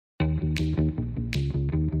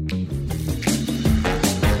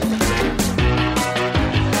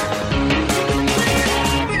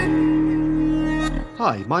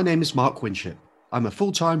Hi, my name is Mark Winship. I'm a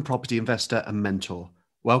full-time property investor and mentor.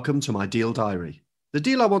 Welcome to my Deal Diary. The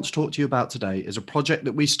deal I want to talk to you about today is a project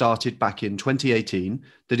that we started back in 2018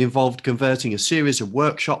 that involved converting a series of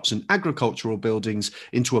workshops and agricultural buildings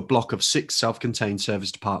into a block of 6 self-contained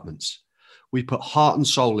service apartments. We put heart and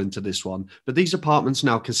soul into this one, but these apartments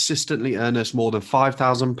now consistently earn us more than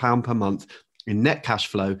 £5,000 per month in net cash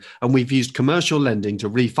flow, and we've used commercial lending to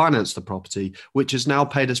refinance the property, which has now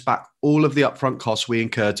paid us back all of the upfront costs we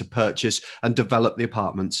incurred to purchase and develop the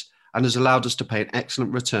apartments, and has allowed us to pay an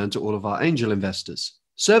excellent return to all of our angel investors.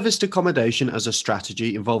 Serviced accommodation as a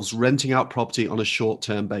strategy involves renting out property on a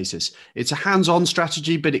short-term basis. It's a hands-on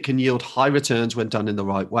strategy, but it can yield high returns when done in the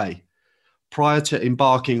right way. Prior to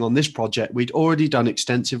embarking on this project, we'd already done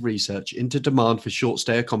extensive research into demand for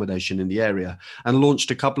short-stay accommodation in the area and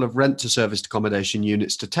launched a couple of rent-to-serviced accommodation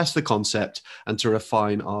units to test the concept and to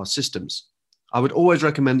refine our systems. I would always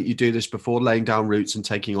recommend that you do this before laying down roots and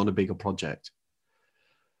taking on a bigger project.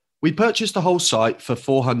 We purchased the whole site for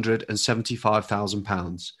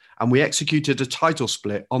 £475,000 and we executed a title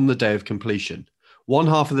split on the day of completion. One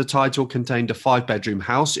half of the title contained a 5-bedroom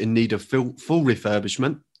house in need of full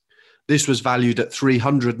refurbishment. This was valued at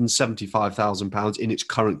 £375,000 in its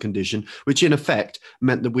current condition, which in effect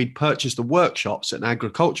meant that we'd purchased the workshops and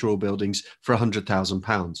agricultural buildings for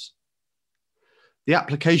 £100,000. The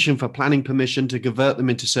application for planning permission to convert them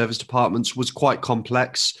into serviced apartments was quite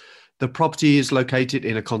complex. The property is located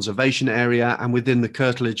in a conservation area and within the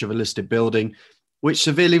curtilage of a listed building, which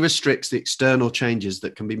severely restricts the external changes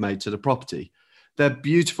that can be made to the property. They're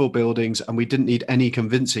beautiful buildings and we didn't need any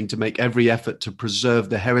convincing to make every effort to preserve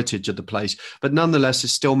the heritage of the place, but nonetheless, it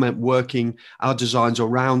still meant working our designs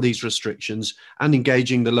around these restrictions and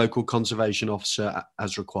engaging the local conservation officer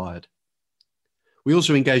as required. We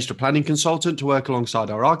also engaged a planning consultant to work alongside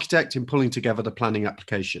our architect in pulling together the planning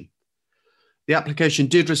application. The application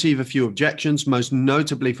did receive a few objections, most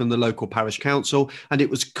notably from the local parish council, and it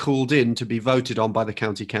was called in to be voted on by the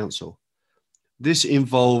county council. This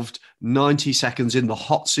involved 90 seconds in the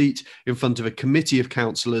hot seat in front of a committee of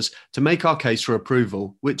councillors to make our case for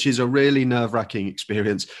approval, which is a really nerve-wracking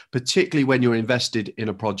experience, particularly when you're invested in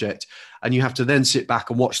a project and you have to then sit back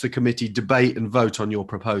and watch the committee debate and vote on your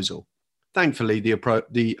proposal. Thankfully, the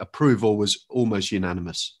approval was almost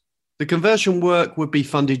unanimous. The conversion work would be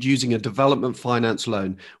funded using a development finance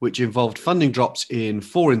loan, which involved funding drops in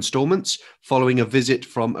 4 instalments following a visit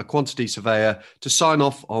from a quantity surveyor to sign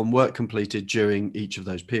off on work completed during each of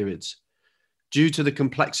those periods. Due to the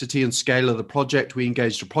complexity and scale of the project, we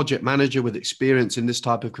engaged a project manager with experience in this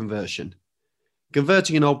type of conversion.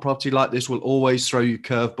 Converting an old property like this will always throw you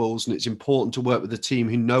curveballs, and it's important to work with a team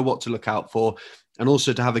who know what to look out for and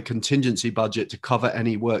also to have a contingency budget to cover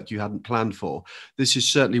any work you hadn't planned for. This is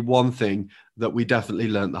certainly one thing that we definitely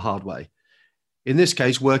learned the hard way. In this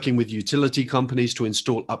case, working with utility companies to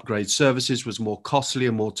install upgrade services was more costly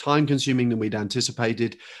and more time-consuming than we'd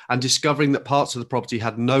anticipated, and discovering that parts of the property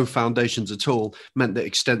had no foundations at all meant that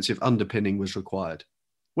extensive underpinning was required.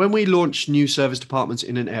 When we launch new serviced apartments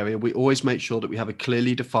in an area, we always make sure that we have a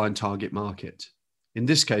clearly defined target market. In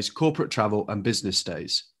this case, corporate travel and business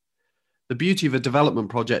stays. The beauty of a development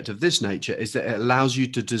project of this nature is that it allows you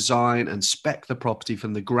to design and spec the property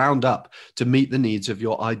from the ground up to meet the needs of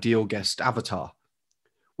your ideal guest avatar.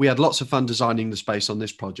 We had lots of fun designing the space on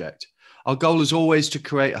this project. Our goal is always to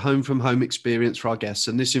create a home-from-home experience for our guests,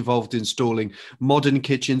 and this involved installing modern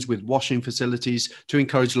kitchens with washing facilities to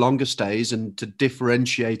encourage longer stays and to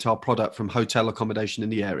differentiate our product from hotel accommodation in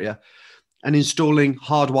the area, and installing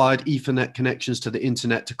hardwired Ethernet connections to the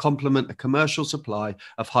internet to complement a commercial supply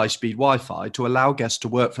of high-speed Wi-Fi to allow guests to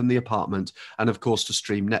work from the apartment and, of course, to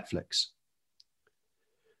stream Netflix.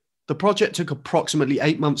 The project took approximately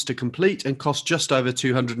 8 months to complete and cost just over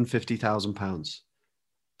 £250,000.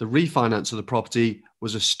 The refinance of the property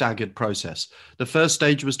was a staggered process. The first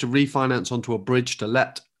stage was to refinance onto a bridge to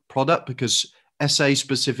let product because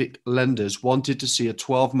SA-specific lenders wanted to see a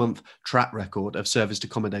 12-month track record of serviced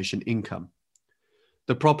accommodation income.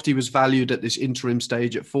 The property was valued at this interim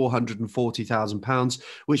stage at £440,000,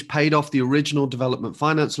 which paid off the original development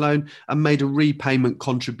finance loan and made a repayment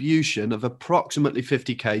contribution of approximately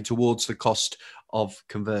 £50,000 towards the cost of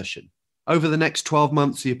conversion. Over the next 12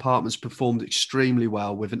 months, the apartments performed extremely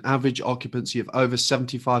well with an average occupancy of over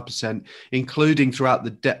 75%, including throughout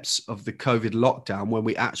the depths of the COVID lockdown when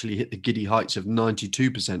we actually hit the giddy heights of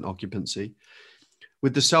 92% occupancy.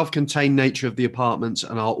 With the self-contained nature of the apartments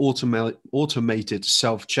and our automated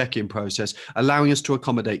self-check-in process, allowing us to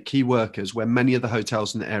accommodate key workers when many of the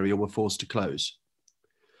hotels in the area were forced to close.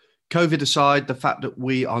 COVID aside, the fact that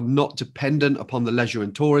we are not dependent upon the leisure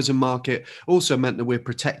and tourism market also meant that we're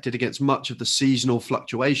protected against much of the seasonal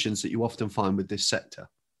fluctuations that you often find with this sector.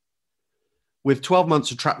 With 12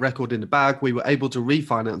 months of track record in the bag, we were able to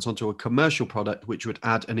refinance onto a commercial product which would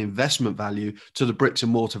add an investment value to the bricks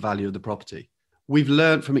and mortar value of the property. We've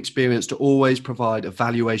learned from experience to always provide a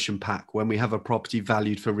valuation pack when we have a property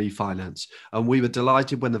valued for refinance, and we were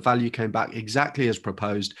delighted when the value came back exactly as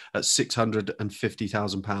proposed at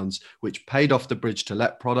 £650,000, which paid off the bridge to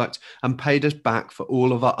let product and paid us back for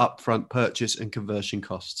all of our upfront purchase and conversion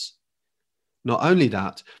costs. Not only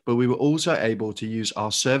that, but we were also able to use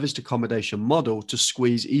our serviced accommodation model to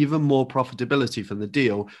squeeze even more profitability from the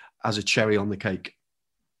deal as a cherry on the cake.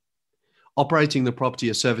 Operating the property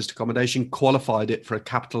as serviced accommodation qualified it for a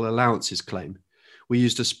capital allowances claim. We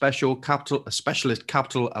used a specialist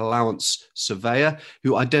capital allowance surveyor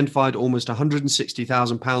who identified almost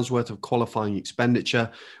 £160,000 worth of qualifying expenditure,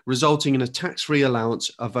 resulting in a tax-free allowance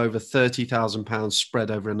of over £30,000 spread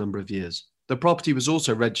over a number of years. The property was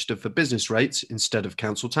also registered for business rates instead of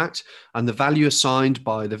council tax, and the value assigned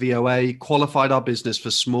by the VOA qualified our business for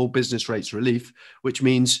small business rates relief, which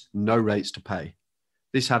means no rates to pay.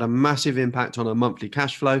 This had a massive impact on our monthly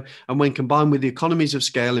cash flow, and when combined with the economies of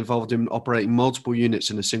scale involved in operating multiple units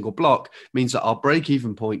in a single block, means that our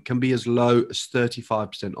break-even point can be as low as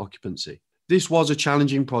 35% occupancy. This was a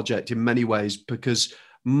challenging project in many ways because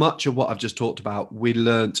much of what I've just talked about we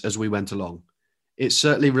learnt as we went along. It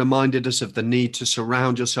certainly reminded us of the need to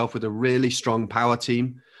surround yourself with a really strong power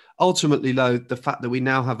team. Ultimately, though, the fact that we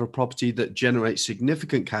now have a property that generates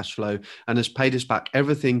significant cash flow and has paid us back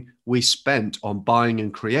everything we spent on buying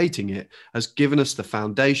and creating it has given us the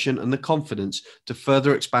foundation and the confidence to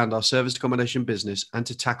further expand our serviced accommodation business and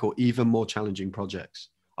to tackle even more challenging projects.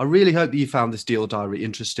 I really hope that you found this deal diary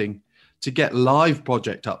interesting. To get live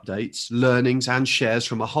project updates, learnings, and shares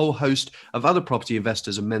from a whole host of other property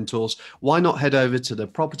investors and mentors, why not head over to the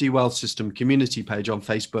Property Wealth System community page on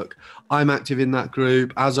Facebook? I'm active in that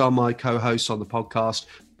group, as are my co-hosts on the podcast.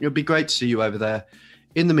 It would be great to see you over there.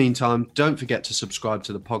 In the meantime, don't forget to subscribe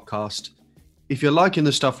to the podcast. If you're liking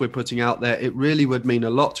the stuff we're putting out there, it really would mean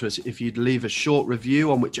a lot to us if you'd leave a short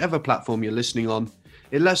review on whichever platform you're listening on.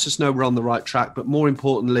 It lets us know we're on the right track, but more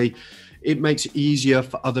importantly, it makes it easier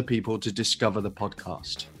for other people to discover the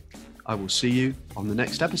podcast. I will see you on the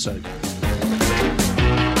next episode.